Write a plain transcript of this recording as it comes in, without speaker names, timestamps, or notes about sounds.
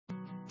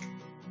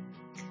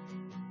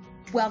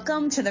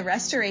Welcome to the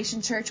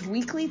Restoration Church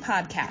Weekly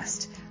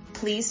Podcast.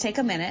 Please take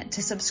a minute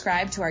to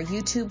subscribe to our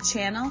YouTube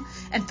channel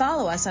and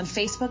follow us on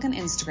Facebook and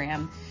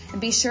Instagram. And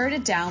be sure to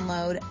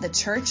download the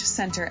Church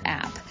Center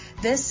app.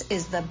 This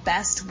is the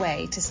best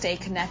way to stay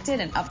connected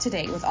and up to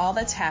date with all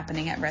that's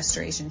happening at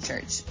Restoration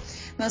Church.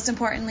 Most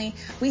importantly,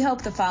 we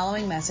hope the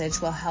following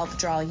message will help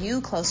draw you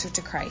closer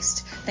to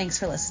Christ. Thanks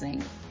for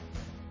listening.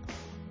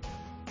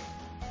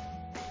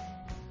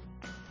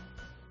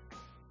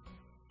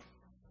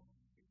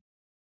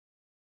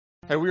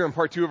 Hey, we are in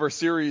part 2 of our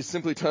series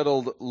simply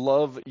titled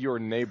Love Your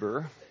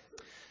Neighbor.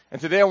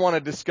 And today I want to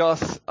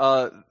discuss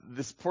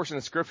this portion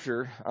of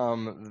Scripture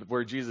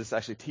where Jesus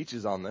actually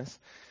teaches on this.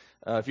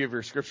 If you have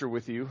your Scripture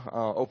with you,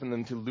 open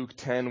them to Luke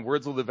 10.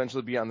 Words will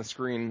eventually be on the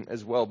screen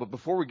as well. But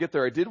before we get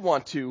there, I did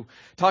want to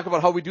talk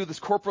about how we do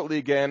this corporately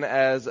again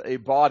as a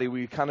body.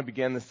 We kind of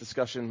began this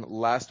discussion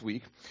last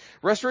week.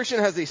 Restoration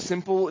has a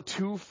simple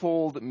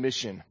twofold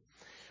mission.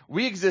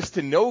 We exist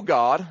to know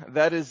God.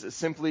 That is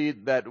simply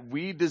that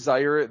we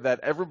desire that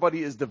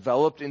everybody is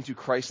developed into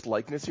Christ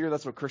likeness here.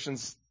 That's what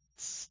Christians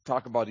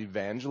talk about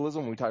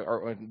evangelism.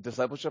 Or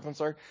discipleship, When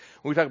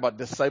we talk about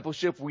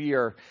discipleship, we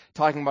are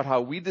talking about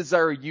how we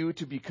desire you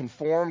to be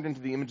conformed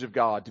into the image of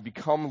God, to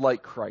become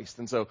like Christ.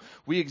 And so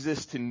we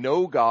exist to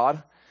know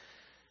God,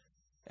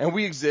 and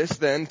we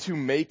exist then to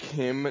make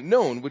him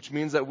known, which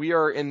means that we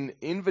are an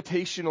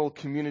invitational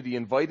community,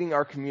 inviting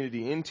our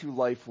community into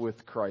life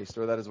with Christ,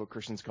 or that is what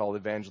Christians call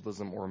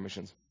evangelism or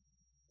missions.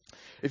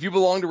 If you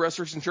belong to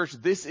Restoration Church,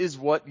 this is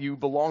what you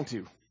belong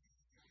to.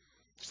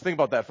 Just think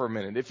about that for a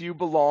minute. If you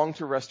belong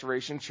to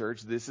Restoration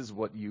Church, this is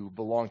what you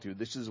belong to.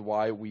 This is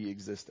why we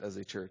exist as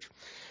a church.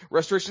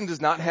 Restoration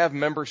does not have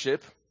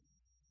membership.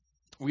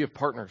 We have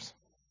partners.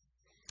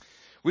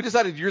 We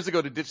decided years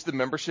ago to ditch the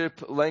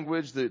membership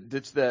language,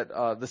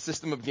 the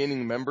system of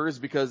gaining members,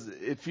 because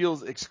it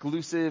feels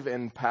exclusive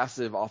and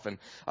passive often.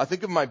 I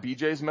think of my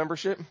BJ's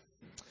membership,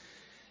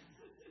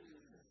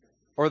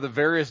 or the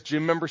various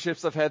gym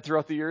memberships I've had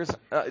throughout the years.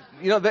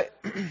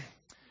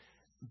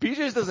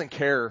 BJ's doesn't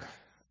care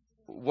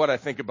what I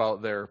think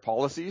about their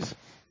policies.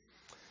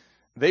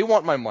 They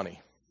want my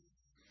money.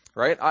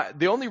 Right?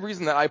 The only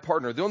reason that I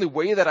partner, the only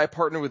way that I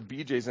partner with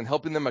BJ's in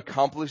helping them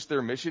accomplish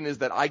their mission is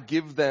that I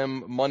give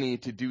them money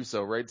to do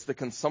so, right? It's the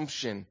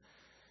consumption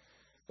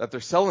that they're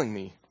selling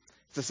me.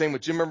 It's the same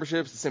with gym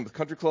memberships, the same with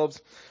country clubs.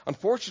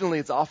 Unfortunately,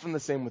 it's often the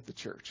same with the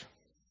church.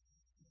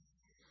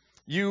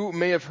 You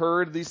may have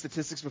heard these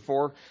statistics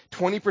before.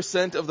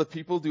 20% of the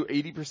people do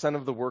 80%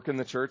 of the work in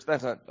the church.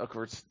 That's not, of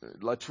course,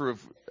 true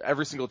of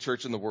every single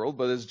church in the world,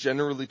 but it's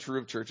generally true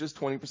of churches.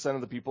 20%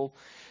 of the people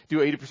do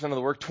 80% of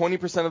the work.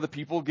 20% of the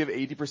people give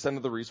 80%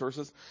 of the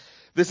resources.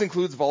 This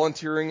includes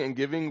volunteering and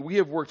giving. We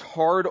have worked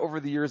hard over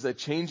the years at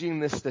changing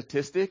this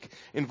statistic,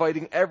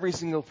 inviting every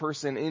single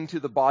person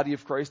into the body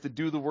of Christ to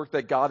do the work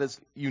that God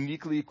has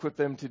uniquely equipped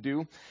them to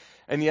do.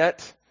 And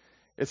yet,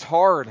 it's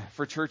hard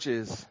for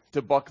churches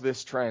to buck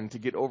this trend, to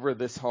get over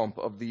this hump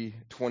of the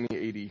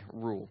 20-80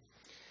 rule.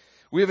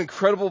 We have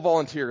incredible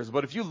volunteers,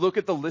 but if you look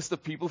at the list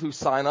of people who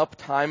sign up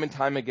time and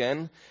time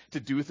again to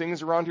do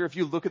things around here, if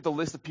you look at the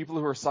list of people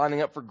who are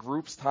signing up for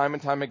groups time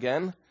and time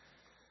again,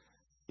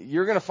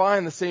 you're going to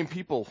find the same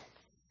people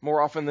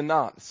more often than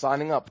not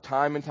signing up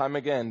time and time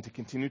again to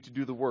continue to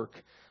do the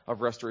work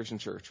of Restoration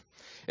Church.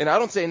 And I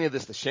don't say any of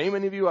this to shame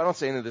any of you. I don't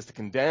say any of this to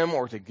condemn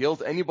or to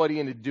guilt anybody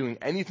into doing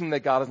anything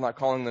that God is not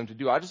calling them to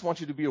do. I just want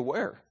you to be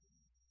aware.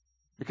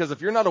 Because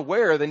if you're not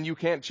aware, then you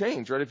can't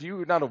change, right? If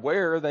you're not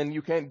aware, then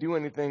you can't do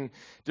anything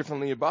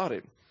differently about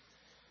it.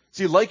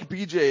 See, like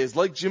BJ's,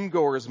 like gym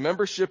goers,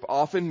 membership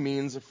often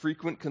means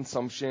frequent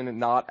consumption and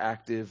not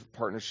active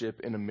partnership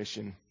in a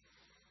mission.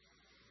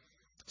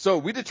 So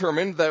we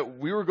determined that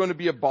we were going to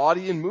be a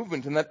body in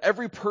movement, and that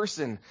every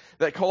person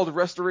that called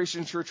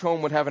Restoration Church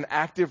home would have an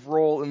active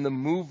role in the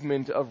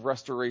movement of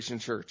Restoration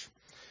Church.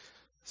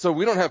 So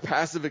we don't have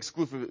passive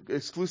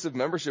exclusive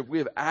membership. We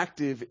have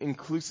active,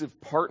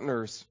 inclusive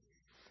partners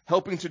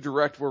helping to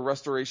direct where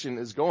Restoration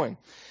is going.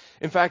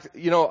 In fact,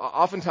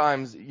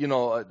 oftentimes,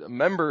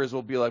 members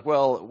will be like,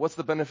 well, what's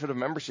the benefit of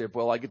membership?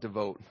 Well, I get to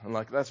vote. I'm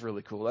like, that's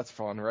really cool. That's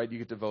fun, right? You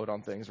get to vote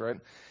on things, right?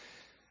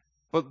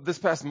 But this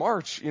past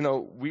March,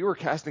 we were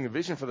casting a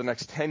vision for the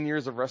next 10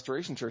 years of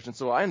Restoration Church. And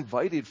so I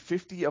invited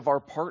 50 of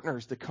our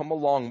partners to come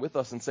along with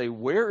us and say,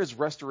 where is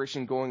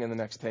Restoration going in the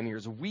next 10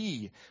 years?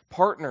 We,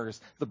 partners,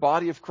 the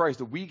body of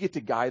Christ, we get to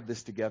guide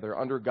this together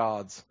under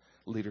God's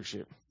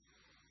leadership.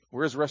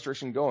 Where is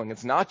Restoration going?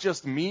 It's not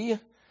just me.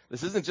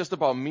 This isn't just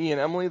about me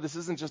and Emily. This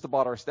isn't just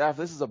about our staff.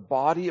 This is a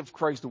body of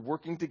Christ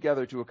working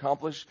together to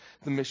accomplish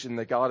the mission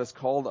that God has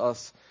called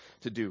us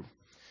to do.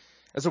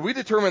 And so we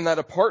determined that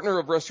a partner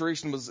of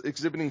Restoration was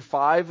exhibiting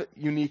 5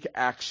 unique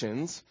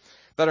actions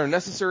that are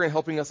necessary in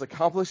helping us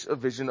accomplish a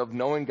vision of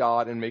knowing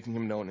God and making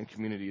him known in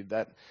community.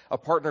 That a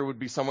partner would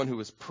be someone who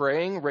is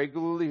praying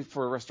regularly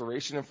for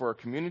Restoration and for our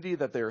community,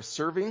 that they are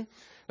serving,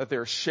 that they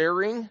are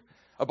sharing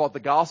about the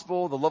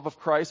gospel, the love of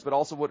Christ, but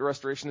also what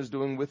Restoration is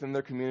doing within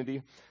their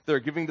community. They're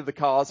giving to the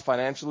cause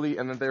financially,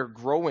 and that they're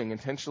growing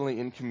intentionally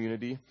in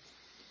community.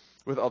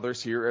 with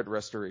others here at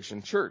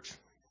Restoration Church.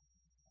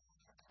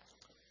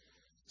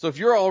 So if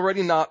you're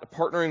already not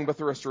partnering with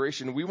the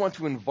Restoration, we want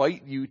to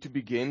invite you to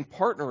begin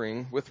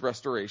partnering with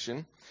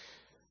Restoration,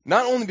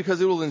 not only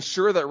because it will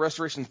ensure that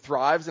Restoration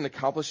thrives in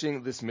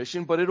accomplishing this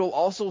mission, but it'll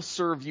also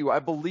serve you. I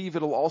believe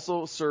it'll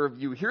also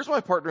serve you. Here's why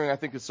partnering, I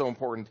think, is so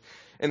important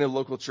in a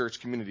local church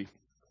community.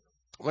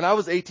 When I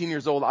was 18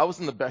 years old, I was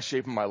in the best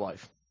shape of my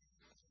life.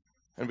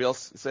 Anybody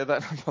else say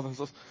that about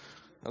themselves?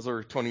 That was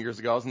over 20 years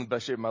ago. I was in the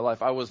best shape of my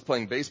life. I was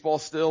playing baseball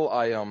still.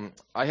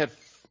 I had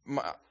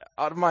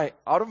out of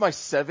my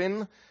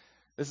 7,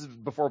 this is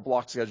before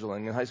block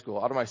scheduling in high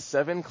school, out of my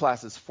 7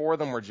 classes, 4 of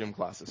them were gym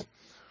classes.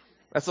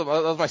 That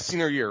was my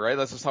senior year, right?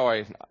 That's just how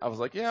I was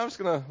like, yeah, I'm just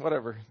going to,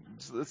 whatever.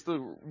 It's the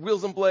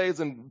wheels and blades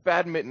and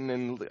badminton,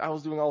 and I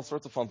was doing all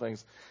sorts of fun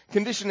things.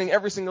 Conditioning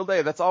every single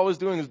day. That's all I was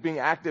doing, was being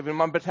active. And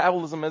my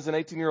metabolism as an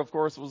 18-year-old, of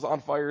course, was on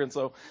fire. And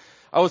so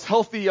I was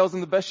healthy. I was in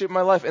the best shape of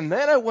my life. And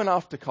then I went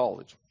off to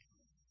college.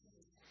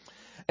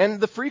 And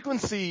the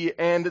frequency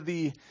and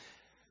the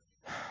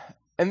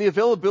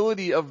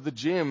availability of the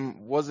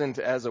gym wasn't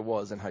as it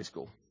was in high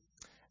school.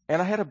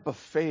 And I had a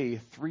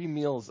buffet, 3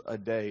 meals a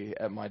day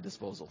at my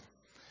disposal.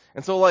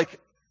 And so,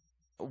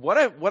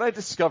 what I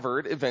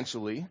discovered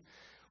eventually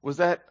was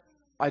that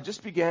I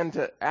just began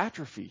to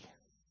atrophy.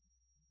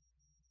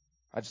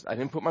 I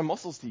didn't put my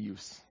muscles to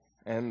use,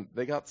 and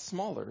they got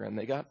smaller and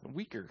they got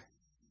weaker.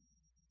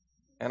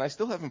 And I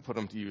still haven't put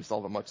them to use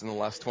all that much in the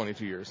last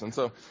 22 years. And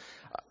so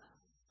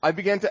I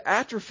began to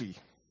atrophy.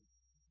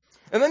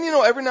 And then,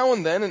 every now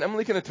and then, and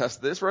Emily can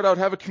attest to this, right, I would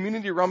have a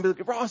community around, be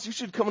like, Ross, you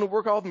should come and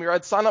work out with me. Or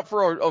I'd sign up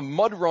for a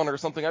mud run or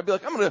something. I'd be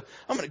like, I'm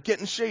gonna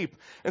get in shape.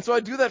 And so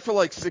I'd do that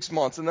for 6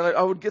 months, and then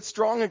I would get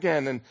strong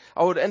again, and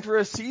I would enter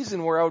a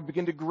season where I would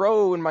begin to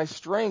grow in my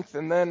strength,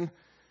 and then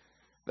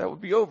that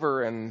would be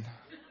over, and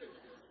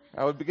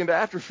I would begin to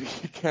atrophy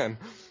again.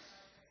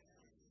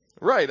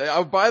 Right, I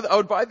would buy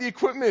the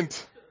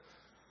equipment,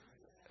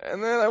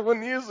 and then I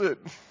wouldn't use it,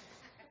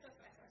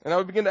 and I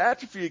would begin to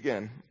atrophy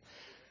again.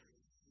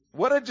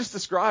 What I just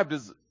described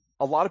is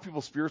a lot of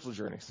people's spiritual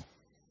journeys.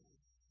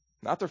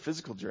 Not their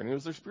physical journey, it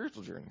was their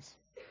spiritual journeys.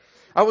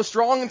 I was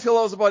strong until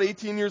I was about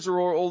 18 years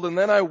old, and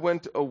then I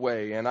went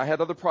away, and I had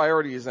other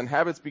priorities, and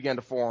habits began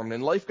to form,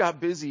 and life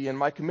got busy, and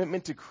my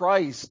commitment to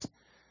Christ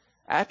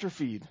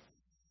atrophied.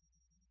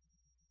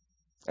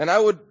 And I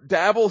would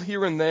dabble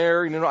here and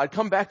there. I'd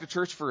come back to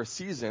church for a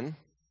season.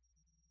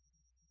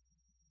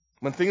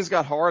 When things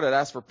got hard, I'd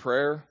ask for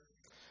prayer.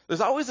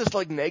 There's always this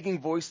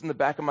nagging voice in the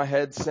back of my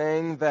head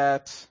saying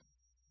that,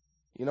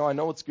 I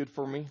know it's good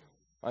for me.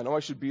 I know I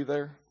should be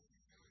there.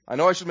 I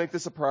know I should make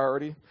this a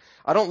priority.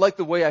 I don't like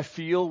the way I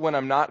feel when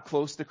I'm not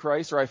close to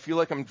Christ, or I feel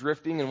like I'm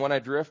drifting, and when I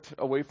drift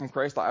away from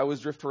Christ, I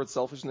always drift towards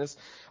selfishness.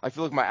 I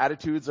feel like my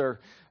attitudes are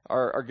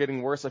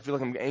getting worse. I feel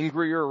like I'm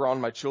angrier around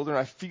my children.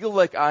 I feel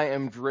like I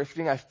am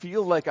drifting. I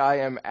feel like I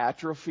am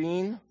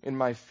atrophying in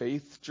my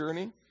faith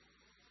journey.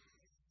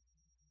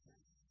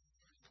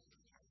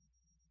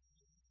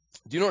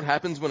 Do you know what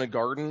happens when a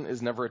garden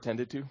is never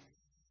attended to?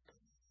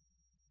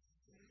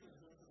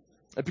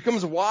 It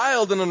becomes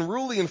wild and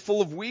unruly and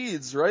full of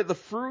weeds, right? The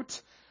fruit,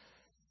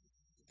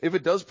 if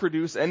it does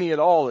produce any at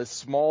all, is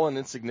small and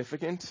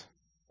insignificant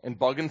and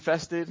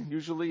bug-infested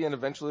usually, and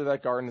eventually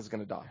that garden is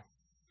going to die.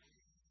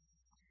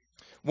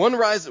 One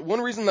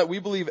reason that we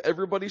believe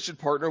everybody should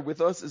partner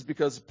with us is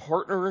because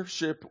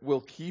partnership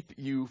will keep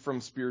you from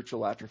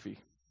spiritual atrophy.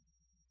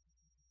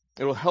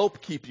 It will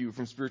help keep you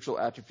from spiritual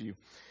atrophy.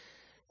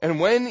 And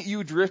when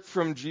you drift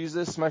from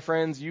Jesus, my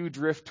friends, you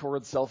drift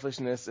towards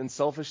selfishness, and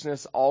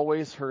selfishness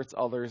always hurts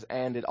others,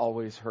 and it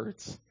always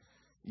hurts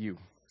you.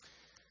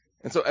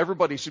 And so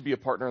everybody should be a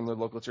partner in their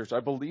local church. I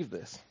believe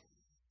this.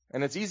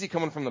 And it's easy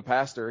coming from the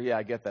pastor. Yeah,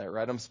 I get that,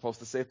 right? I'm supposed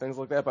to say things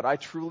like that, but I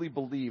truly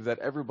believe that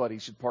everybody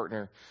should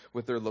partner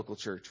with their local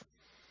church.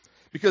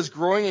 Because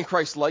growing in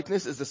Christ's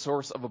likeness is the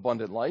source of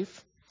abundant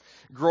life.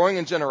 Growing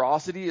in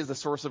generosity is the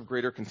source of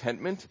greater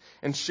contentment,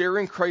 and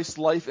sharing Christ's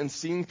life and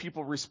seeing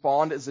people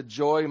respond is a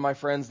joy, my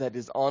friends, that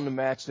is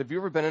unmatched. Have you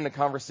ever been in a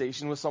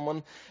conversation with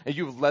someone and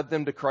you've led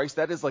them to Christ?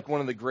 That is one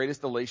of the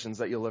greatest elations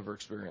that you'll ever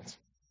experience.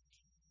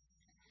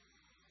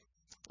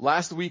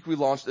 Last week, we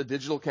launched a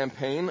digital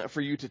campaign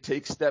for you to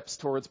take steps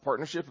towards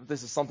partnership if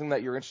this is something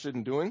that you're interested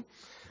in doing.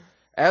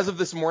 As of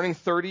this morning,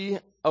 30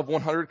 of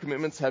 100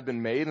 commitments have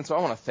been made, and so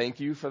I want to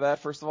thank you for that.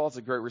 First of all, it's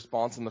a great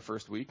response in the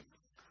first week.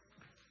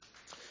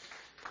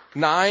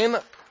 Nine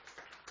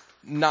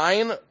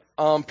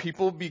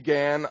people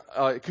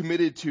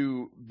committed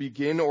to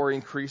begin or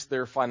increase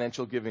their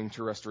financial giving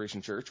to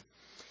Restoration Church.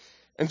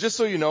 And just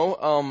so you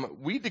know,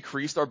 we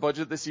decreased our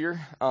budget this year,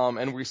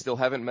 and we still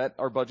haven't met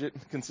our budget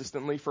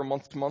consistently from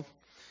month to month.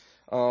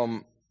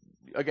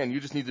 Again, you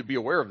just need to be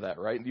aware of that,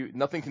 right?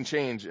 Nothing can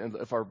change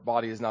if our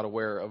body is not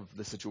aware of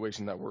the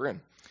situation that we're in.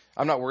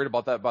 I'm not worried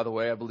about that, by the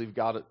way. I believe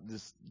God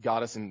just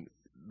got us in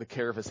the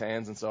care of his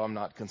hands, and so I'm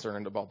not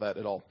concerned about that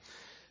at all.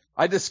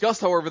 I discussed,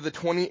 however, the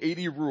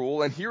 2080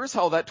 rule, and here's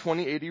how that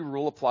 2080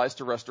 rule applies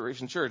to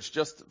Restoration Church.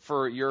 Just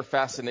for your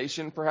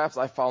fascination, perhaps,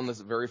 I found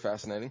this very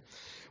fascinating.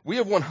 We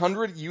have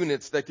 100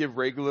 units that give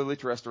regularly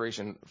to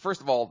Restoration.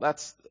 First of all,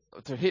 that's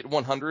to hit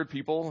 100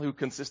 people who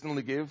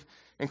consistently give.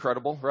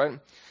 Incredible, right?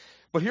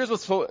 But here's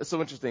what's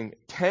so interesting.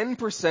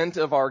 10%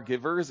 of our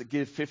givers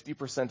give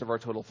 50% of our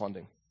total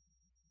funding.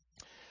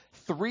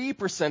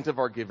 3% of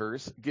our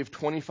givers give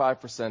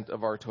 25%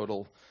 of our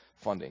total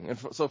funding. And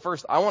so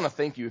first, I want to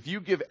thank you. If you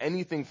give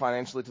anything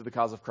financially to the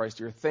cause of Christ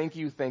here, thank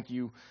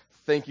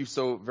you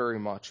so very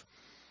much.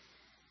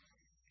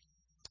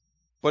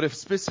 But if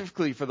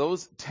specifically for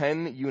those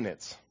 10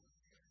 units,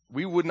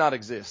 we would not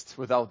exist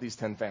without these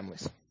 10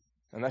 families.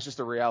 And that's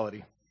just a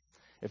reality.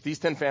 If these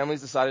 10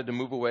 families decided to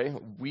move away,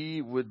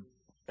 we would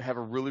have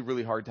a really,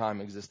 really hard time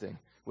existing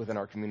within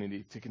our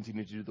community to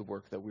continue to do the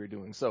work that we're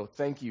doing. So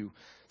thank you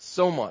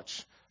so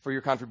much for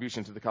your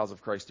contribution to the cause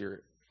of Christ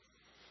here.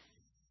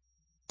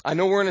 I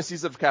know we're in a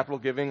season of capital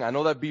giving. I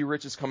know that Be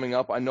Rich is coming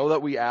up. I know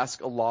that we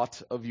ask a lot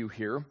of you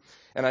here.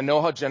 And I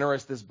know how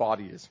generous this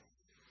body is.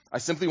 I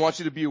simply want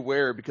you to be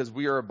aware because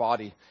we are a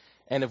body.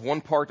 And if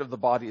one part of the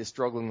body is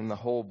struggling, then the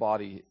whole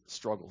body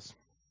struggles.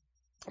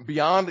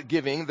 Beyond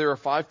giving, there are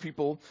 5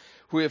 people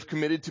who have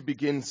committed to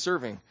begin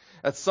serving.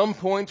 At some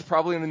point,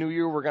 probably in the new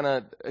year, we're going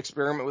to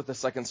experiment with a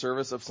second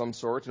service of some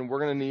sort. And we're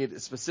going to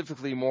need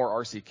specifically more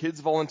RC Kids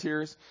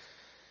volunteers.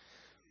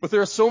 But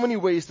there are so many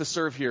ways to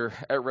serve here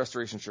at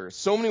Restoration Church.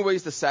 So many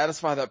ways to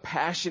satisfy that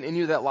passion in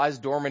you that lies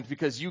dormant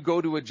because you go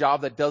to a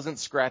job that doesn't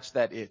scratch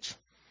that itch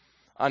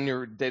on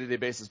your day-to-day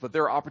basis. But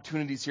there are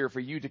opportunities here for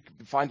you to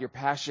find your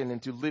passion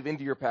and to live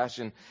into your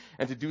passion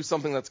and to do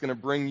something that's going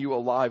to bring you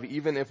alive,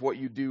 even if what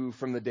you do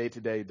from the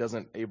day-to-day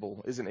isn't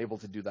able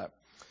to do that.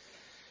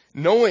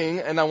 Knowing,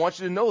 and I want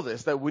you to know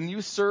this, that when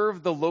you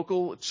serve the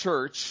local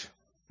church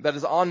that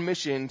is on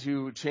mission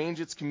to change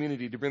its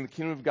community, to bring the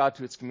kingdom of God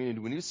to its community,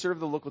 when you serve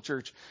the local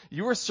church,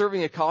 you are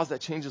serving a cause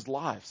that changes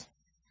lives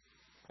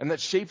and that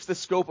shapes the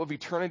scope of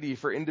eternity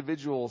for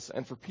individuals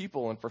and for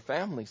people and for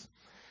families.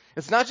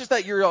 It's not just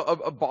that you're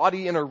a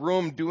body in a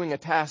room doing a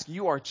task.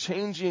 You are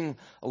changing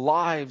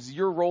lives.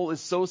 Your role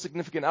is so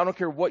significant. I don't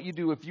care what you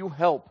do. If you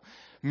help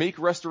make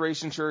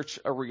Restoration Church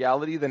a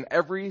reality, then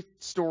every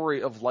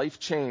story of life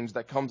change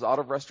that comes out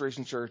of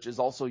Restoration Church is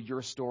also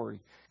your story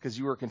because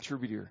you are a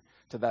contributor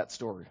to that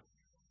story.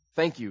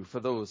 Thank you for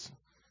those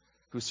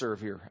who serve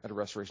here at a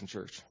Restoration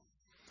Church.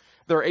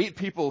 There are 8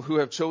 people who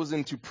have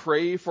chosen to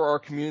pray for our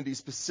community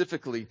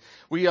specifically.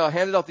 We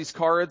handed out these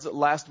cards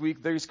last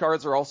week. These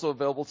cards are also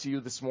available to you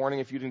this morning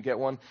if you didn't get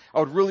one. I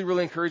would really,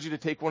 really encourage you to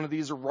take one of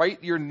these.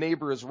 Write your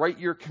neighbors, write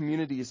your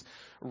communities,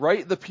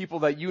 write the people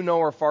that you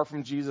know are far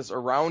from Jesus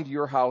around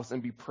your house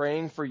and be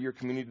praying for your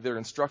community. There are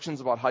instructions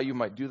about how you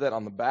might do that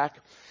on the back.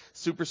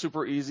 Super,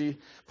 super easy.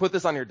 Put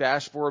this on your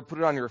dashboard, put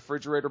it on your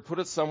refrigerator, put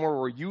it somewhere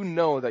where you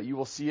know that you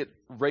will see it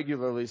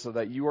regularly so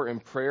that you are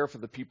in prayer for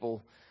the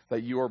people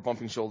that you are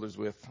bumping shoulders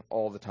with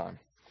all the time.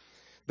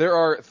 There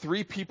are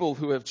 3 people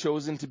who have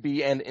chosen to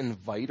be an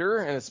inviter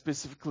and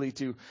specifically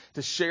to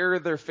share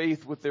their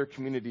faith with their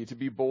community, to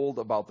be bold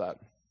about that.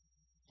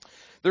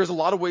 There's a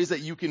lot of ways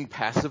that you can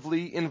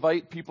passively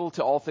invite people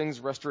to all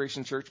things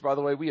Restoration Church, by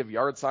the way. We have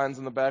yard signs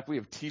in the back. We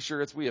have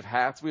T-shirts. We have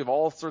hats. We have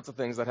all sorts of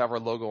things that have our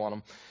logo on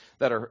them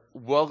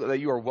that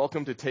you are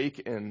welcome to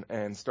take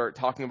and start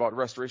talking about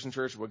Restoration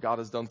Church, what God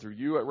has done through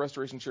you at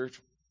Restoration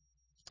Church.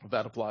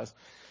 That applies.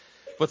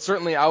 But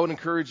certainly I would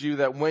encourage you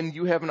that when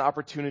you have an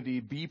opportunity,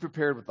 be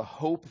prepared with the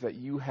hope that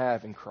you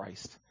have in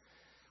Christ.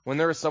 When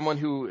there is someone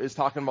who is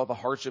talking about the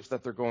hardships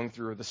that they're going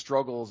through, or the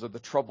struggles, or the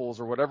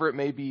troubles, or whatever it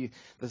may be,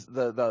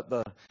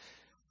 the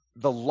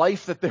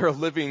life that they're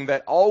living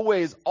that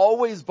always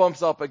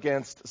bumps up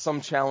against some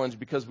challenge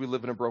because we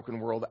live in a broken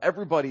world.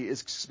 Everybody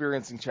is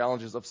experiencing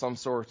challenges of some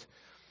sort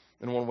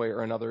in one way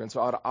or another. And so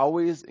I would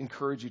always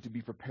encourage you to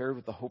be prepared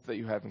with the hope that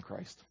you have in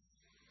Christ.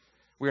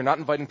 We are not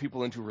inviting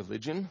people into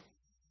religion.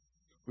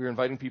 We are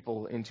inviting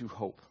people into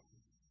hope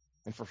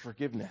and for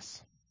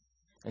forgiveness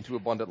and to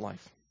abundant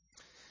life.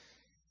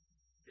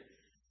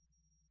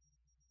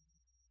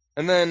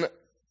 And then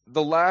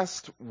the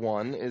last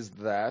one is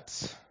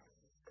that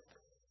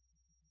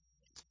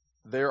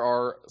there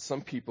are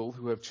some people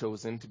who have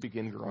chosen to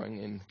begin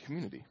growing in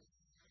community.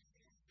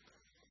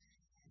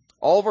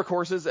 All of our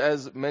courses,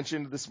 as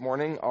mentioned this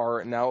morning,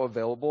 are now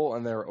available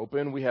and they're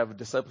open. We have a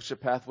discipleship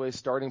pathway,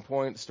 starting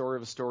point, story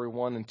of a story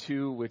 1 and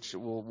 2, which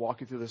will walk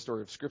you through the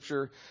story of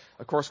Scripture.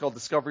 A course called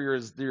Discover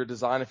Your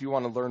Design if you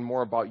want to learn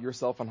more about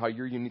yourself and how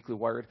you're uniquely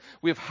wired.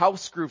 We have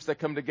house groups that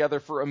come together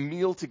for a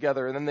meal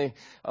together, and then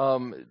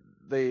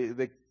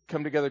they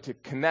come together to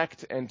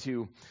connect and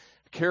to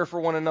care for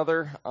one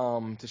another,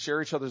 to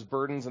share each other's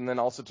burdens, and then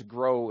also to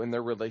grow in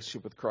their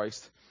relationship with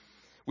Christ.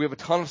 We have a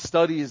ton of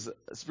studies.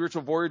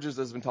 Spiritual Voyagers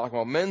has been talking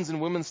about men's and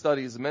women's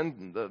studies.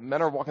 Men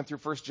are walking through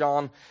 1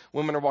 John.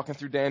 Women are walking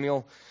through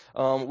Daniel.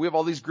 We have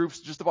all these groups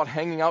just about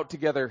hanging out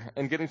together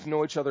and getting to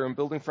know each other and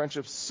building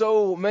friendships.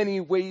 So many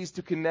ways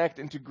to connect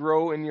and to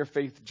grow in your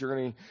faith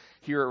journey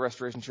here at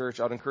Restoration Church.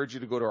 I'd encourage you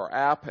to go to our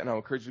app, and I would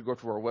encourage you to go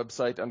to our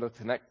website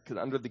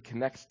under the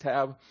Connect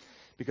tab,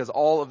 because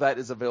all of that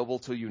is available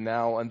to you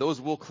now, and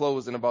those will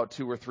close in about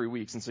 2 or 3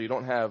 weeks, and so you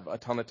don't have a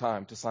ton of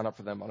time to sign up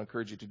for them. I'd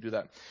encourage you to do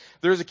that.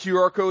 There's a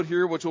QR code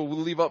here, which we'll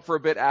leave up for a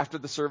bit after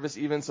the service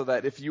even, so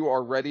that if you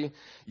are ready,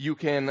 you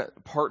can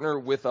partner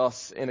with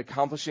us in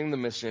accomplishing the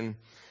mission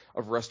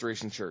of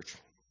Restoration Church.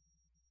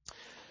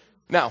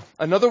 Now,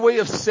 another way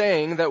of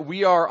saying that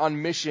we are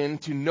on mission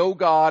to know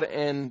God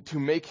and to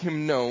make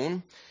Him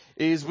known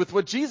is with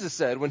what Jesus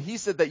said when He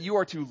said that you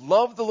are to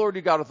love the Lord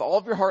your God with all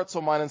of your heart,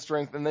 soul, mind, and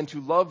strength, and then to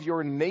love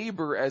your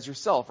neighbor as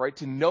yourself, right?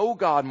 To know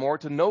God more,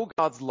 to know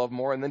God's love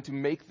more, and then to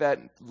make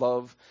that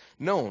love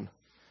known.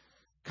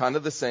 Kind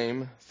of the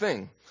same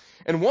thing.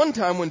 And one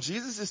time when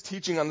Jesus is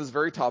teaching on this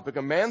very topic,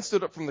 a man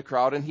stood up from the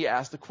crowd and he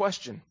asked a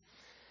question.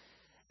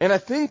 And I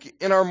think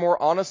in our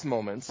more honest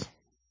moments,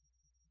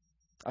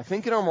 if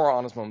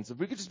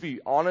we could just be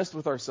honest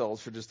with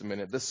ourselves for just a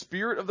minute, the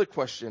spirit of the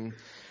question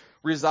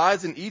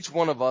resides in each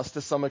one of us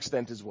to some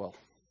extent as well.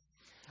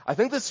 I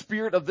think the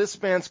spirit of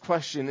this man's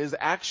question is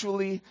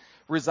actually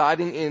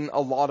residing in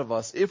a lot of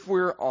us, if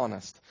we're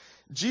honest.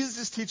 Jesus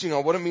is teaching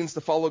on what it means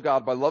to follow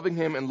God by loving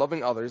Him and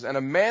loving others, and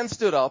a man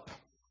stood up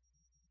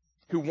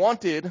who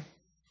wanted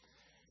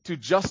to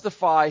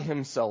justify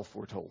himself,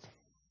 we're told.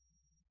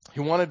 He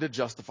wanted to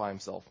justify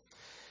himself.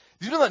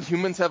 Do you know that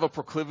humans have a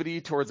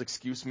proclivity towards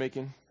excuse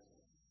making?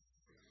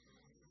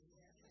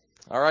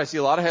 All right, I see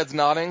a lot of heads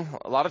nodding,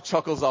 a lot of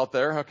chuckles out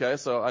there. Okay,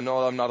 so I know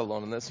I'm not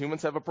alone in this.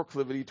 Humans have a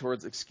proclivity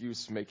towards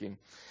excuse making.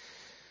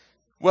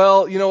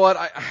 Well, you know what?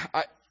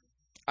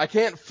 I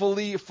can't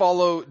fully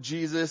follow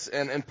Jesus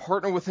and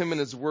partner with Him in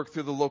His work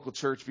through the local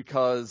church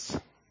because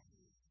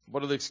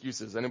what are the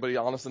excuses? Anybody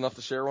honest enough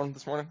to share one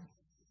this morning?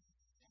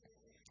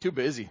 Too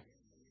busy.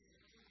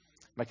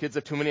 My kids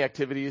have too many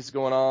activities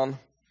going on.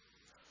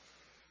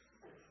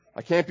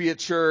 I can't be at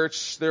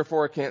church,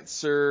 therefore I can't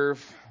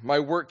serve. My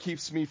work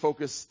keeps me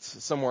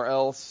focused somewhere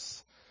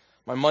else.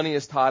 My money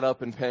is tied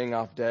up in paying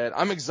off debt.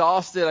 I'm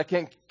exhausted. I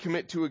can't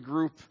commit to a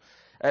group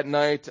at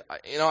night.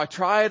 I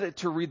tried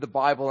to read the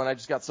Bible and I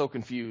just got so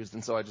confused,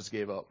 and so I just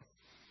gave up.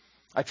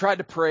 I tried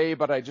to pray,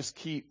 but I just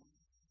keep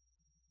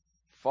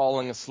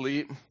falling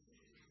asleep.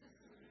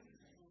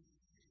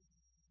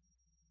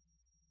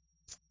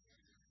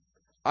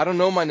 I don't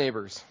know my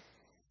neighbors.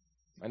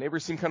 My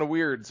neighbors seem kind of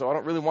weird, so I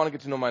don't really want to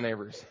get to know my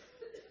neighbors.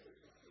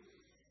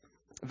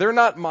 They're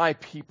not my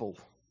people.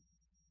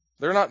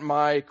 They're not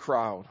my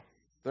crowd.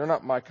 They're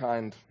not my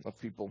kind of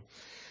people.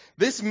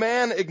 This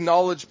man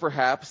acknowledged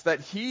perhaps that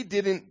he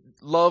didn't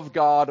love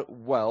God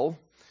well.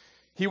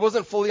 He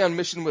wasn't fully on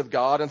mission with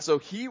God, and so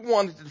he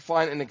wanted to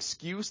find an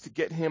excuse to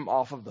get him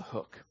off of the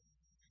hook.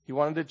 He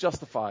wanted to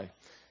justify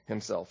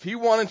himself. He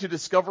wanted to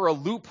discover a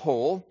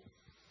loophole,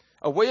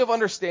 a way of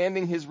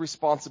understanding his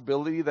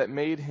responsibility that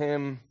made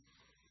him,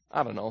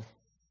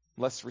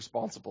 less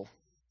responsible.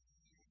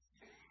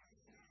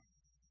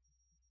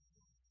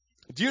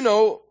 Do you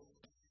know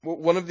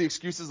one of the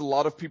excuses a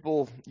lot of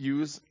people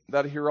use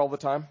that I hear all the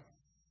time,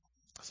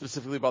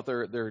 specifically about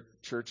their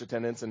church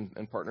attendance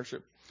and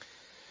partnership?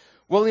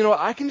 Well,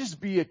 I can just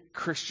be a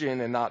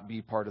Christian and not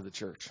be part of the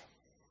church.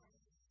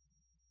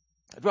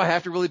 Do I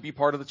have to really be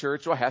part of the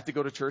church? Do I have to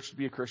go to church to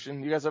be a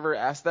Christian? You guys ever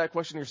asked that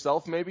question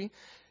yourself, maybe?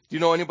 Do you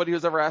know anybody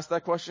who's ever asked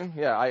that question?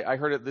 Yeah, I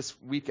heard it this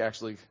week,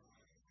 actually.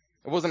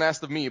 It wasn't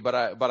asked of me, but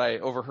I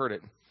overheard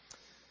it.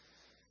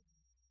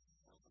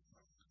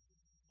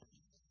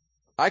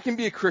 I can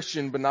be a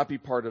Christian but not be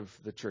part of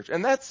the church.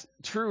 And that's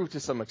true to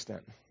some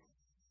extent.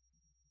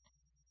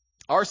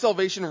 Our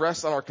salvation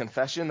rests on our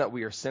confession that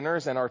we are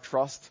sinners and our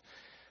trust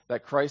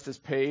that Christ has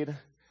paid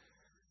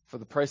for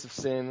the price of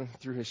sin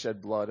through His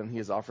shed blood, and He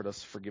has offered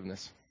us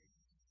forgiveness.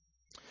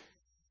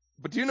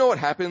 But do you know what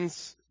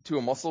happens to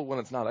a muscle when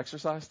it's not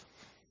exercised?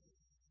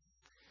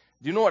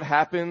 Do you know what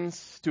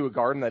happens to a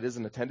garden that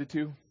isn't attended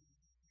to?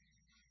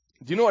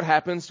 Do you know what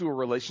happens to a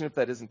relationship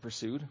that isn't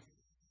pursued? Do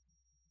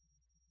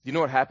you know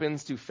what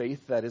happens to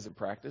faith that isn't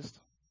practiced?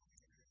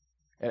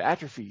 It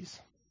atrophies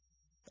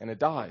and it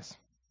dies.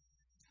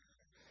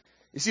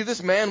 You see,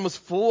 this man was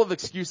full of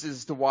excuses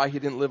as to why he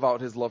didn't live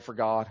out his love for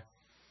God.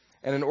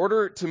 And in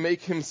order to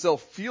make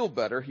himself feel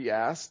better, he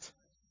asked,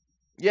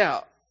 yeah,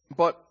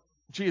 but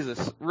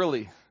Jesus,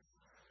 really,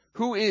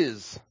 who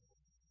is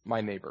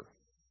my neighbor?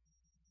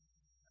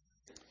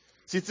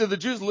 See, to the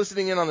Jews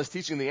listening in on this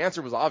teaching, the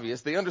answer was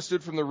obvious. They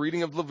understood from the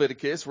reading of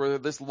Leviticus, where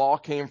this law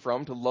came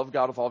from, to love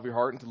God with all of your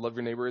heart and to love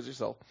your neighbor as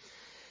yourself,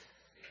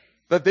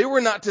 that they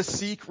were not to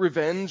seek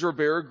revenge or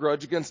bear a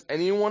grudge against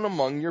anyone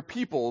among your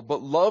people,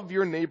 but love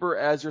your neighbor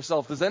as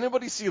yourself. Does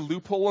anybody see a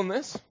loophole in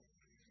this?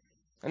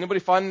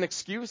 Anybody find an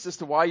excuse as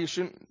to why you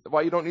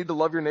don't need to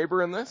love your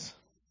neighbor in this?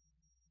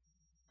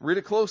 Read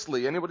it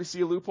closely. Anybody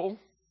see a loophole?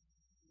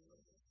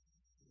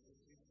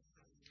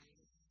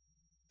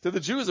 To the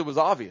Jews, it was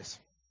obvious.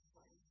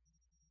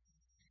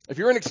 If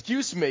you're an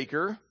excuse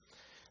maker,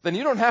 then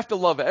you don't have to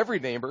love every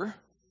neighbor.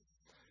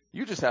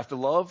 You just have to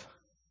love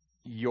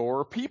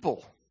your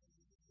people.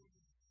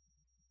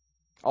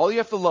 All you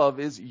have to love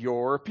is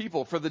your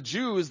people. For the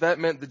Jews, that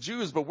meant the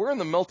Jews, but we're in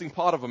the melting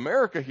pot of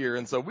America here,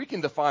 and so we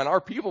can define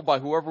our people by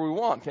whoever we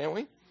want, can't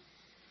we?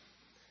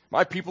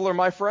 My people are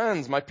my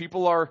friends. My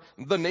people are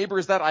the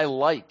neighbors that I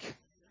like.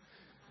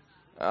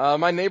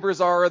 My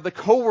neighbors are the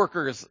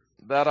coworkers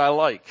that I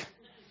like.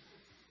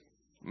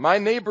 My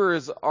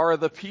neighbors are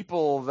the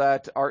people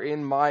that are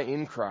in my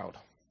in-crowd,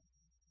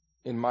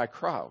 in my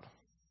crowd.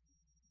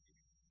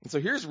 And so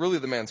here's really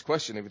the man's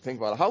question, if you think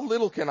about it. How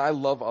little can I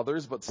love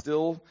others but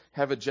still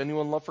have a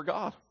genuine love for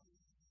God?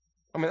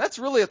 I mean, that's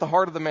really at the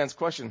heart of the man's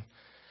question.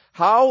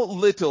 How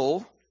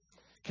little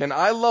can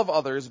I love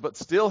others but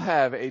still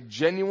have a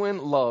genuine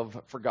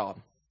love for God?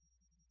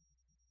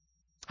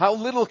 How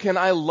little can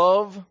I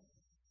love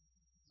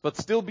but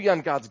still be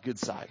on God's good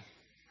side?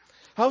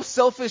 How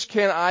selfish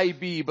can I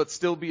be but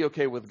still be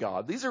okay with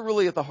God? These are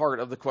really at the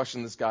heart of the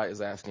question this guy is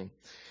asking.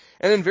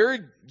 And in very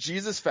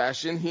Jesus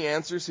fashion, he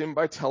answers him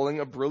by telling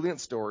a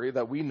brilliant story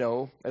that we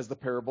know as the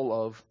parable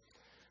of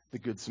the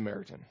Good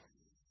Samaritan.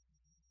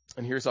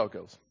 And here's how it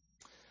goes.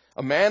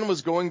 A man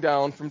was going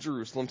down from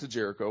Jerusalem to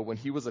Jericho when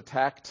he was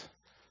attacked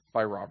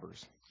by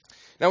robbers.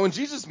 Now, when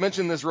Jesus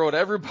mentioned this road,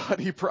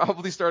 everybody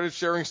probably started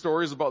sharing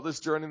stories about this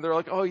journey. They're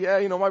like, oh,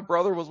 yeah, my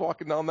brother was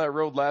walking down that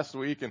road last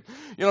week, and,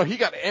 he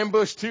got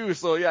ambushed too,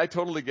 so, yeah, I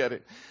totally get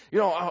it.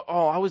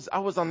 I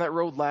was on that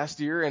road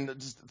last year, and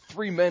just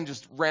 3 men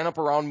just ran up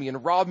around me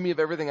and robbed me of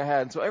everything I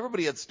had. And so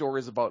everybody had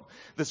stories about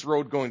this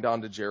road going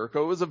down to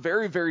Jericho. It was a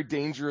very, very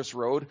dangerous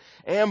road.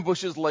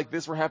 Ambushes like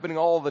this were happening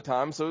all the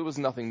time, so it was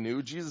nothing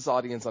new. Jesus'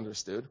 audience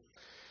understood.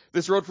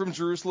 This road from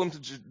Jerusalem to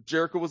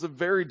Jericho was a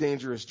very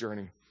dangerous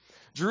journey.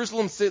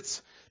 Jerusalem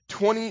sits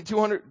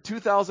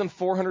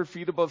 2,400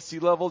 feet above sea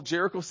level.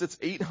 Jericho sits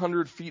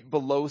 800 feet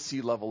below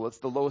sea level. It's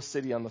the lowest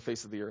city on the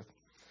face of the earth.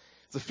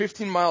 It's a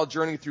 15-mile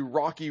journey through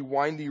rocky,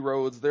 windy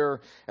roads. There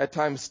are at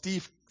times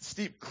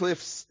steep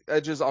cliffs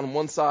edges on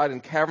one side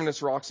and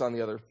cavernous rocks on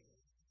the other.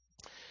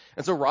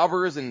 And so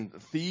robbers and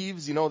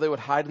thieves, they would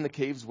hide in the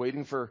caves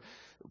waiting for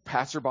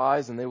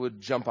passerbys, and they would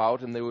jump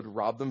out and they would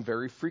rob them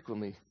very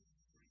frequently.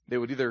 They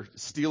would either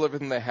steal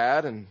everything they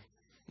had and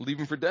leave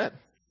them for dead.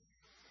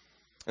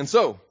 And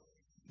so,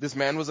 this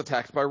man was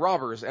attacked by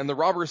robbers, and the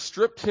robbers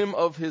stripped him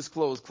of his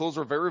clothes. Clothes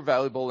were very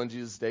valuable in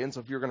Jesus' day, and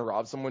so if you're going to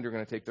rob someone, you're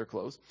going to take their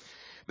clothes.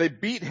 They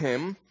beat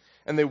him,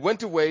 and they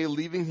went away,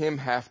 leaving him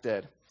half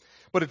dead.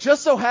 But it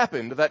just so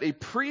happened that a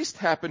priest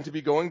happened to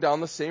be going down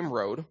the same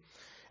road,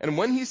 and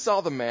when he saw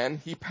the man,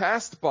 he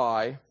passed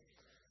by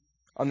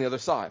on the other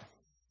side.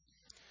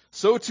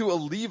 So too a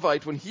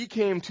Levite, when he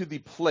came to the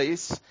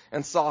place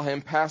and saw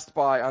him, passed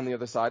by on the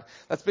other side.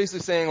 That's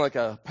basically saying like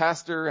a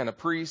pastor and a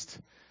priest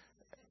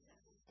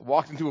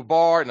walked into a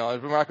bar. No,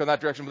 we're not going that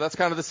direction, but that's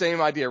kind of the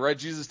same idea, right?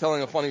 Jesus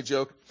telling a funny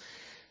joke.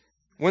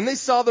 When they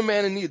saw the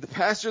man in need, the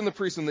pastor and the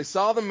priest, when they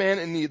saw the man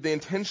in need, they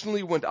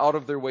intentionally went out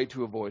of their way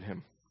to avoid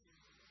him.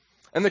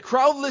 And the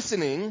crowd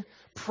listening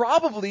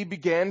probably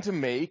began to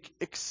make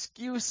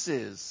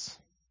excuses.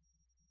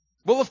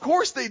 Well, of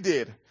course they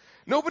did.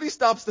 Nobody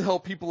stops to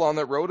help people on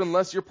that road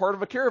unless you're part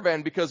of a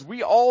caravan, because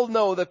we all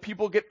know that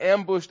people get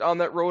ambushed on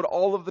that road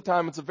all of the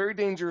time. It's a very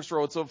dangerous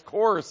road, so of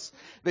course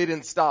they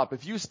didn't stop.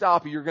 If you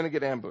stop, you're going to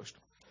get ambushed.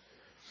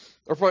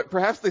 Or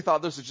perhaps they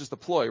thought this was just a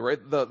ploy, right?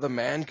 The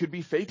man could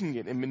be faking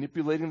it and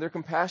manipulating their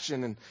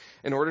compassion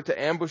in order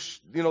to ambush,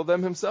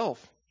 them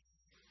himself.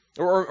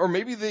 Or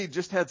maybe they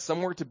just had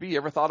somewhere to be.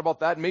 Ever thought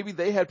about that? Maybe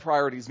they had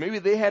priorities. Maybe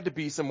they had to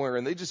be somewhere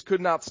and they just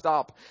could not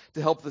stop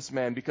to help this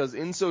man, because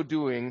in so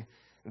doing,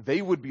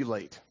 they would be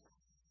late.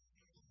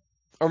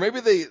 Or maybe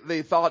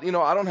they thought,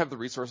 I don't have the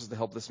resources to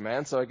help this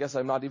man, so I guess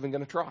I'm not even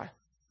going to try.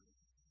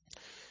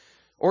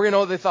 Or,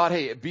 they thought,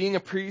 hey, being a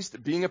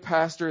priest, being a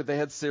pastor, they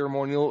had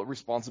ceremonial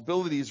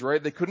responsibilities,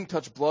 right? They couldn't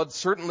touch blood.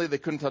 Certainly they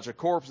couldn't touch a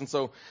corpse. And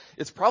so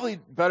it's probably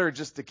better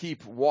just to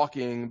keep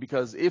walking,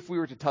 because if we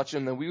were to touch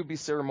him, then we would be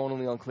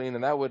ceremonially unclean,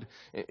 and that would,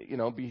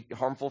 be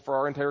harmful for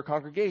our entire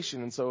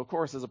congregation. And so, of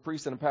course, as a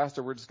priest and a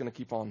pastor, we're just going to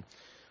keep on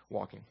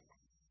walking.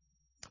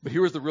 But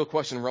here was the real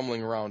question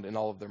rumbling around in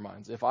all of their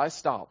minds. If I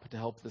stop to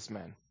help this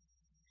man,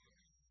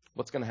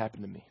 what's going to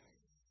happen to me?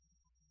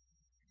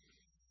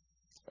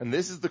 And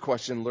this is the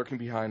question lurking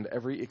behind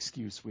every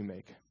excuse we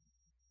make.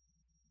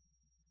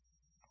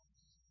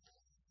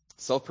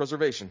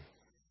 Self-preservation.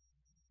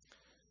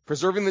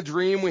 Preserving the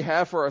dream we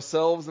have for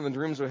ourselves and the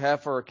dreams we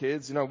have for our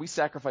kids. We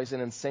sacrifice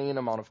an insane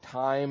amount of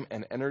time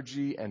and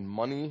energy and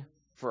money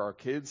for our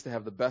kids to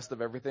have the best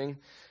of everything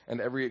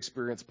and every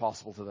experience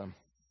possible to them.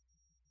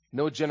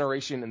 No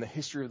generation in the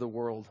history of the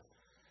world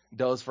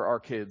does for our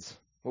kids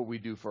what we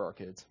do for our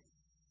kids.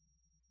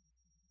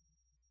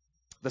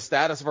 The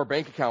status of our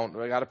bank account,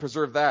 I got to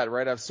preserve that,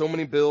 right? I have so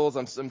many bills,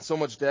 I'm so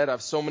much debt, I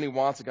have so many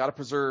wants, I got to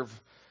preserve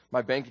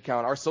my bank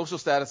account. Our social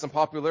status and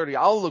popularity,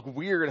 I'll look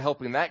weird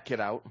helping that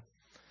kid out.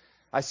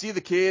 I see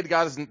the kid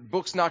got his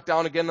books knocked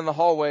down again in the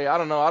hallway. I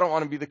don't know. I don't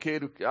want to be the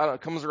kid who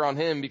comes around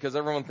him because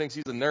everyone thinks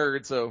he's a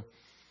nerd. So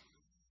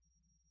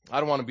I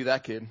don't want to be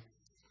that kid.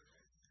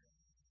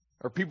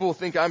 Or people will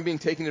think I'm being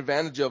taken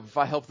advantage of if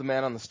I help the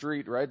man on the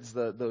street, right? It's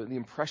the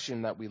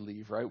impression that we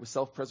leave, right? With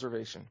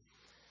self-preservation.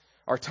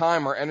 Our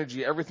time, our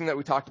energy, everything that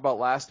we talked about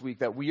last week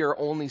that we are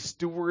only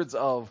stewards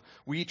of,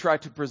 we try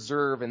to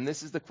preserve. And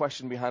this is the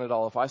question behind it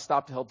all. If I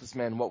stop to help this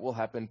man, what will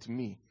happen to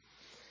me?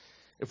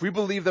 If we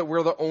believe that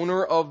we're the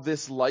owner of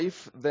this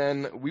life,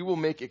 then we will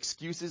make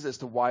excuses as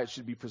to why it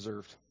should be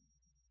preserved.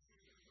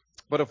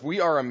 But if we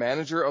are a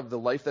manager of the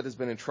life that has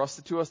been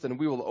entrusted to us, then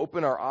we will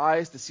open our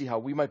eyes to see how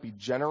we might be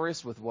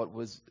generous with what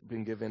was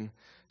been given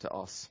to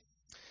us.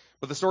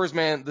 But the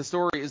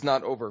story is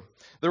not over.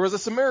 There was a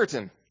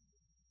Samaritan.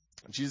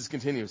 Jesus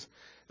continues.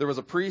 There was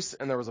a priest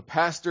and there was a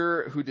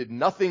pastor who did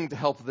nothing to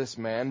help this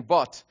man,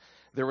 but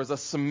there was a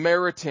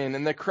Samaritan,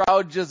 and the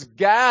crowd just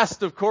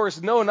gasped, of course.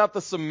 No, not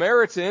the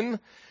Samaritan.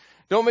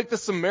 Don't make the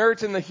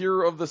Samaritan the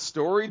hero of the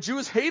story.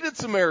 Jews hated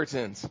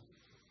Samaritans.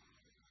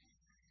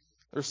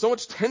 There's so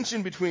much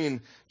tension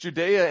between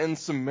Judea and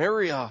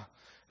Samaria.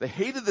 They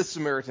hated the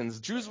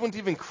Samaritans. Jews wouldn't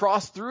even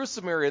cross through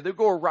Samaria. They'd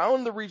go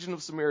around the region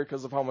of Samaria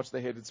because of how much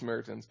they hated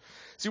Samaritans.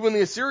 See, when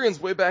the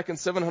Assyrians way back in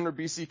 700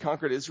 BC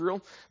conquered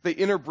Israel, they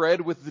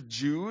interbred with the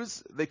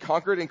Jews. They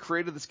conquered and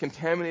created this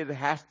contaminated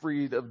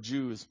half-breed of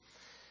Jews.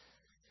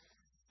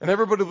 And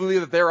everybody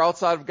believed that they were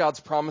outside of God's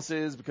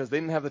promises because they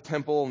didn't have the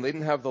temple and they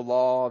didn't have the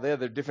law. They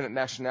had their different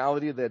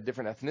nationality. They had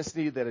different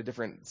ethnicity. They had a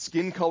different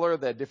skin color.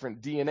 They had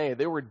different DNA.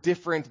 They were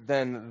different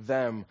than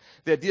them.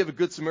 The idea of a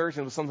good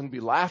Samaritan was something to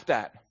be laughed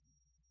at.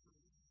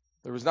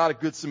 There was not a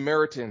good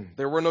Samaritan.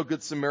 There were no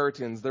good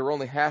Samaritans. There were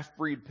only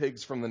half-breed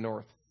pigs from the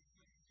north.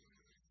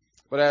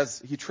 But as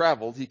he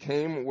traveled, he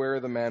came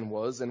where the man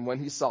was, and when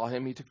he saw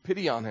him, he took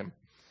pity on him.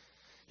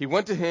 He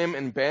went to him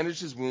and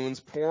bandaged his wounds,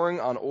 pouring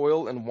on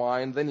oil and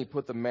wine. Then he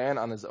put the man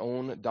on his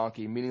own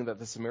donkey, meaning that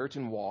the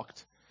Samaritan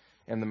walked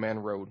and the man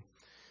rode.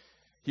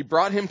 He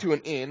brought him to an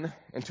inn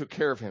and took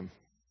care of him.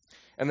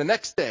 And the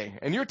next day,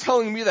 and you're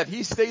telling me that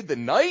he stayed the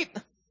night?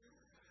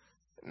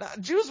 Now,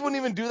 Jews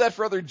wouldn't even do that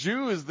for other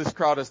Jews, this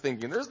crowd is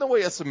thinking. There's no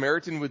way a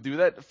Samaritan would do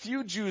that.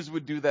 Few Jews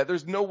would do that.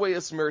 There's no way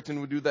a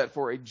Samaritan would do that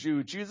for a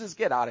Jew. Jesus,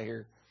 get out of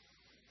here.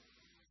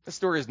 This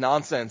story is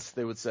nonsense,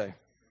 they would say.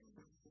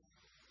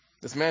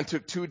 This man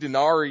took 2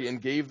 denarii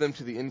and gave them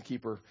to the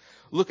innkeeper.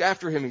 Look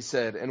after him, he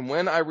said, and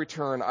when I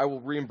return, I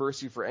will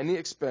reimburse you for any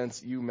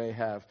expense you may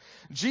have.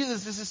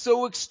 Jesus, this is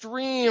so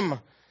extreme,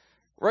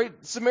 right?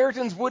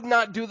 Samaritans would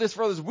not do this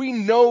for others. We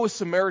know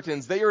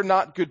Samaritans. They are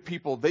not good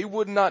people. They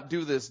would not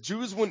do this.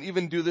 Jews wouldn't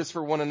even do this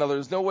for one another.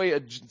 There's no way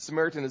a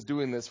Samaritan is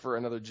doing this for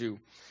another Jew.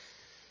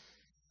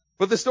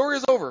 But the story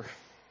is over.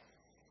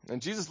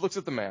 And Jesus looks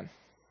at the man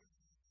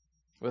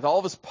with all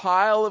of his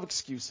pile of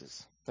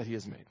excuses that he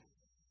has made.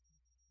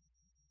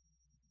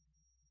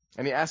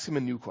 And he asks him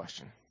a new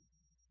question.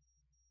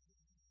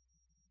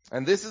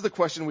 And this is the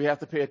question we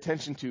have to pay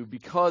attention to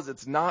because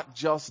it's not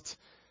just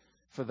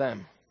for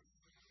them.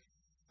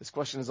 This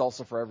question is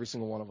also for every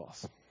single one of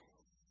us.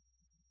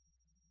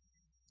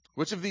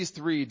 Which of these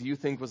 3 do you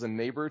think was a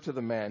neighbor to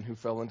the man who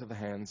fell into the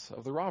hands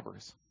of the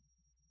robbers?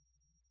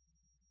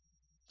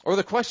 Or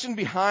the question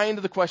behind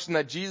the question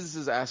that Jesus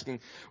is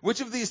asking,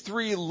 which of these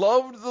 3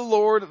 loved the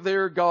Lord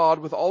their God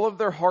with all of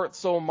their heart,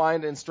 soul,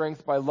 mind, and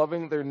strength by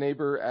loving their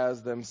neighbor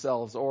as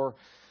themselves? Or,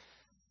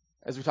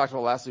 as we talked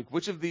about last week,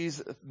 which of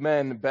these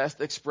men best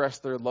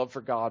expressed their love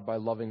for God by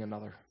loving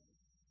another?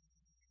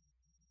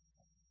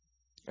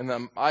 And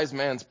the wise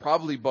man's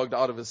probably bugged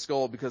out of his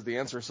skull because the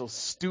answer is so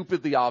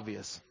stupidly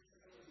obvious.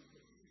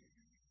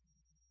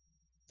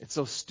 It's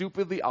so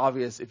stupidly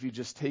obvious if you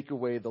just take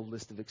away the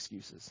list of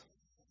excuses.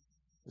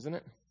 Isn't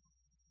it?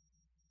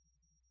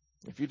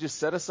 If you just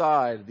set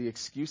aside the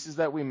excuses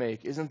that we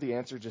make, isn't the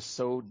answer just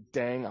so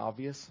dang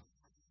obvious?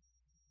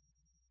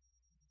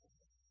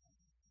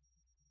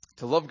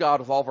 To love God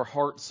with all of our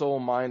heart, soul,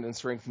 mind, and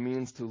strength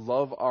means to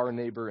love our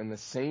neighbor in the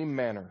same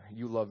manner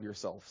you love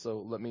yourself. So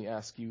let me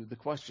ask you the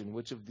question,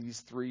 which of these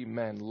 3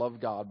 men love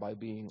God by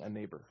being a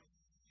neighbor?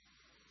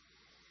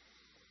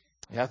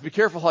 You have to be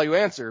careful how you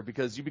answer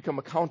because you become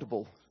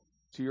accountable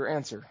to your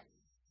answer.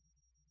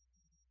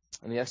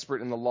 And the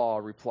expert in the law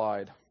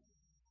replied,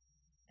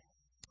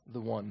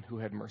 the one who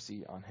had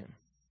mercy on him.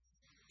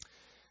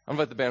 I'll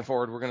invite the band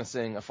forward. We're going to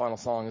sing a final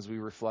song as we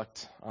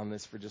reflect on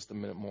this for just a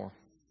minute more.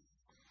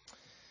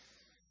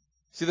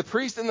 See, the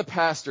priest and the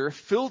pastor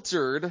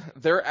filtered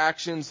their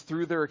actions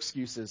through their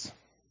excuses.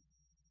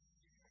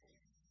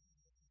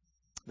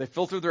 They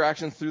filtered their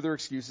actions through their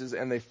excuses,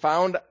 and they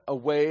found a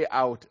way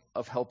out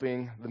of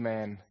helping the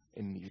man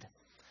in need.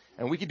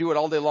 And we could do it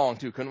all day long,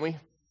 too, couldn't we?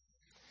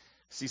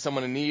 See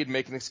someone in need,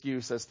 make an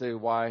excuse as to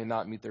why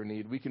not meet their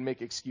need. We can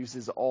make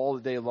excuses all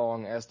day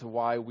long as to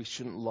why we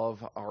shouldn't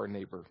love our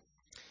neighbor.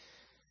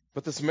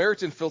 But the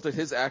Samaritan filtered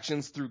his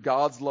actions through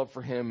God's love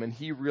for him, and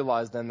he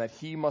realized then that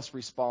he must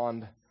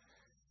respond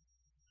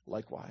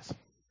likewise.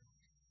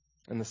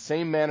 In the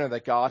same manner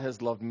that God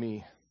has loved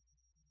me,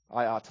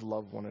 I ought to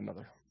love one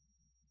another.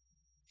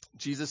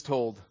 Jesus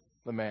told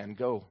the man,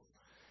 go,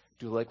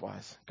 do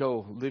likewise.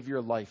 Go, live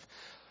your life.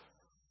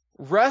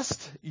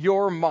 Rest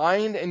your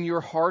mind and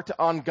your heart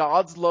on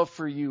God's love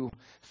for you.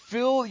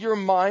 Fill your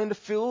mind,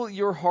 fill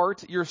your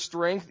heart, your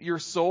strength, your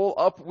soul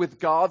up with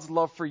God's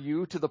love for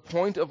you to the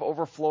point of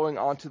overflowing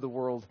onto the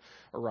world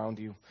around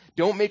you.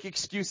 Don't make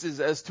excuses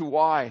as to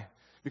why,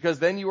 because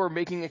then you are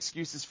making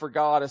excuses for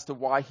God as to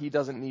why he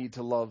doesn't need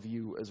to love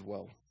you as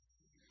well.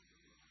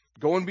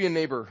 Go and be a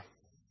neighbor,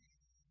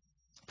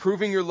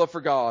 proving your love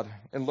for God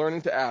and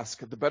learning to ask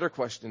the better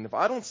question, if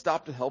I don't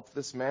stop to help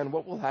this man,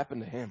 what will happen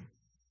to him?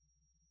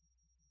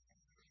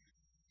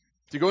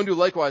 To go and do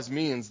likewise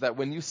means that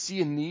when you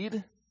see a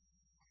need,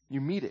 you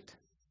meet it.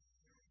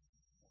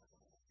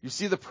 You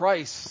see the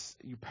price,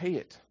 you pay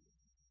it.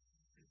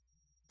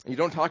 And you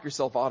don't talk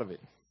yourself out of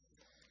it.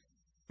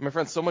 My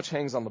friends, so much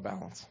hangs on the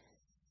balance.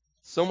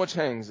 So much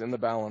hangs in the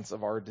balance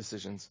of our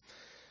decisions.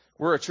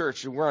 We're a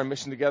church and we're on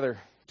mission together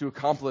to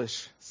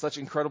accomplish such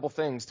incredible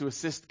things, to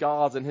assist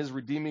God and his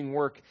redeeming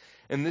work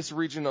in this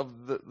region of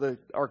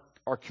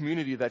our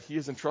community that he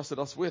has entrusted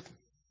us with.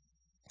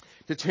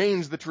 To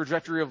change the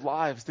trajectory of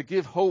lives, to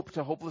give hope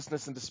to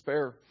hopelessness and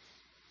despair,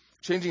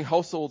 changing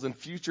households and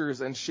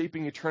futures and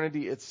shaping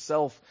eternity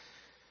itself,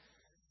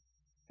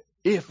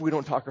 if we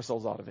don't talk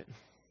ourselves out of it,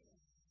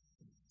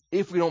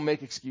 if we don't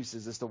make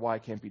excuses as to why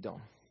it can't be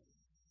done,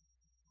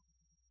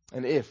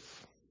 and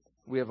if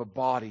we have a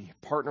body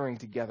partnering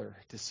together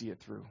to see it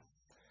through.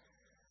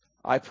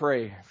 I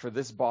pray for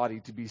this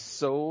body to be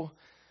so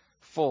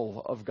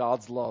full of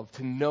God's love,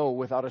 to know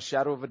without a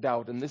shadow of a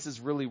doubt, and this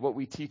is really what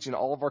we teach in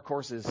all of our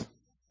courses.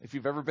 If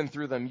you've ever been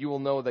through them, you will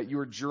know that you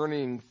are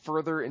journeying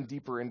further and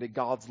deeper into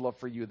God's love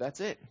for you.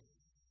 That's it.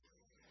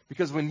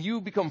 Because when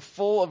you become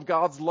full of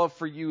God's love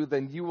for you,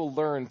 then you will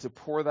learn to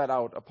pour that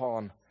out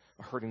upon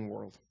a hurting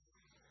world.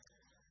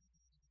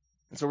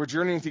 And so we're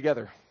journeying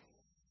together.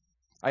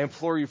 I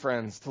implore you,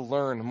 friends, to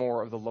learn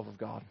more of the love of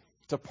God,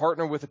 to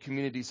partner with a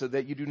community so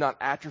that you do not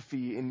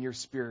atrophy in your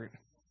spirit,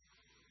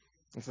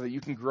 and so that you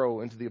can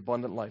grow into the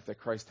abundant life that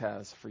Christ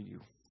has for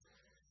you.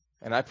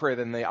 And I pray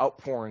that the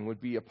outpouring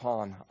would be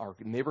upon our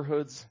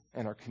neighborhoods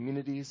and our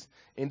communities,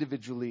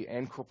 individually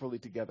and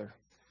corporately together,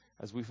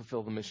 as we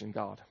fulfill the mission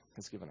God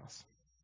has given us.